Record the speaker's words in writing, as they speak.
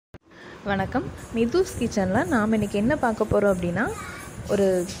வணக்கம். மிதுஸ் கிச்சனில் நாம் இன்றைக்கி என்ன பார்க்க போகிறோம் அப்படின்னா, ஒரு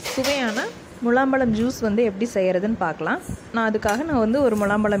சுவையான முலாம்பழம் ஜூஸ் எப்படி செய்கிறதுன்னு பார்க்கலாம். நான் ஒரு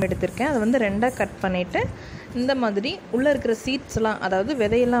முலாம்பழம் எடுத்திருக்கேன். அதை ரெண்டாக கட் பண்ணிவிட்டு இந்த மாதிரி உள்ளே இருக்கிற சீட்ஸ்லாம், அதாவது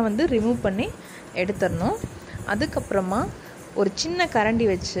விதையெல்லாம் ரிமூவ் பண்ணி எடுத்துடணும். அதுக்கப்புறமா ஒரு சின்ன கரண்டி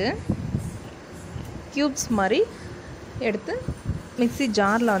வச்சு க்யூப்ஸ் மாதிரி எடுத்து மிக்ஸி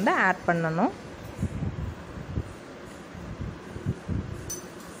ஜாரில் ஆட் பண்ணணும்.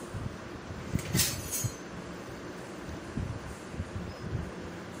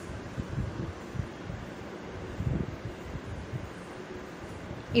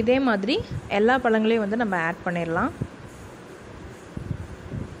 இதே மாதிரி எல்லா பழங்களையும் நம்ம ஆட் பண்ணிடலாம்.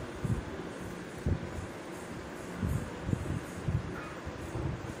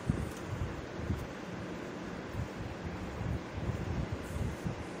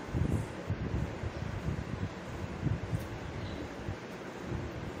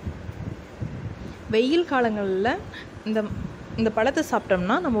 வெயில் காலங்களில் இந்த பழத்தை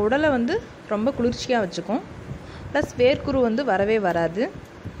சாப்பிட்டோம்னா நம்ம உடலை ரொம்ப குளிர்ச்சியாக வச்சுக்கும். ப்ளஸ் வேர்க்குரு வரவே வராது.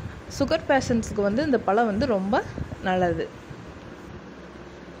 சுகர் பேஷண்ட்ஸுக்கு இந்த பழம் ரொம்ப நல்லது.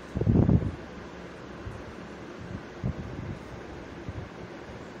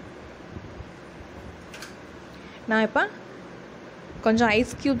 நான் இப்போ கொஞ்சம்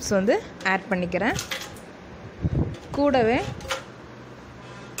ஐஸ் க்யூப்ஸ் ஆட் பண்ணிக்கிறேன். கூடவே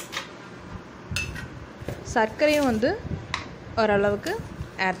சர்க்கரையும் ஓரளவுக்கு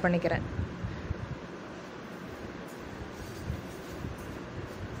ஆட் பண்ணிக்கிறேன்.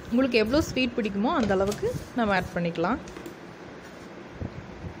 உங்களுக்கு எவ்வளோ ஸ்வீட் பிடிக்குமோ அந்த அளவுக்கு நம்ம ஆட் பண்ணிக்கலாம்.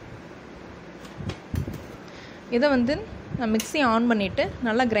 இதை நான் மிக்ஸி ஆன் பண்ணிவிட்டு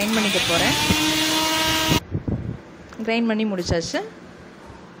நல்லா கிரைண்ட் பண்ணிக்க போகிறேன். கிரைண்ட் பண்ணி முடிச்சாச்சு.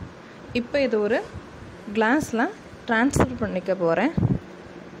 இப்போ இது ஒரு கிளாஸில் ட்ரான்ஸ்ஃபர் பண்ணிக்க போகிறேன்.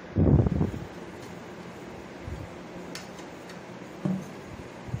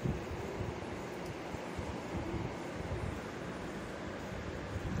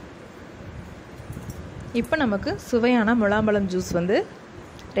 இப்போ நமக்கு சுவையான முலாம்பழம் ஜூஸ்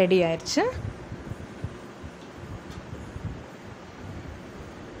ரெடி ஆயிடுச்சு.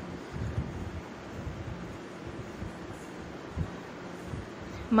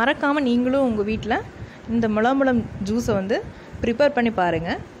 மறக்காமல் நீங்களும் உங்கள் வீட்டில் இந்த முலாம்பழம் ஜூஸை ப்ரிப்பேர் பண்ணி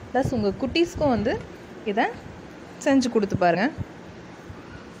பாருங்கள். ப்ளஸ் உங்கள் குட்டீஸ்க்கும் இதை செஞ்சு கொடுத்து பாருங்கள்.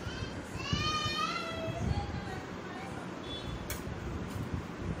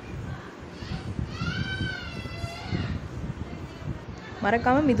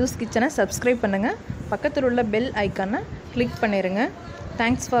 மறக்காமல் மிதுஸ் கிச்சனை சப்ஸ்கிரைப் பண்ணுங்கள். பக்கத்தில் உள்ள பெல் ஐக்கானை கிளிக் பண்ணிடுங்க.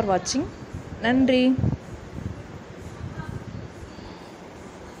 தேங்க்ஸ் ஃபார் வாட்சிங். நன்றி.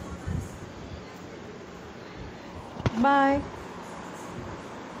 பாய்.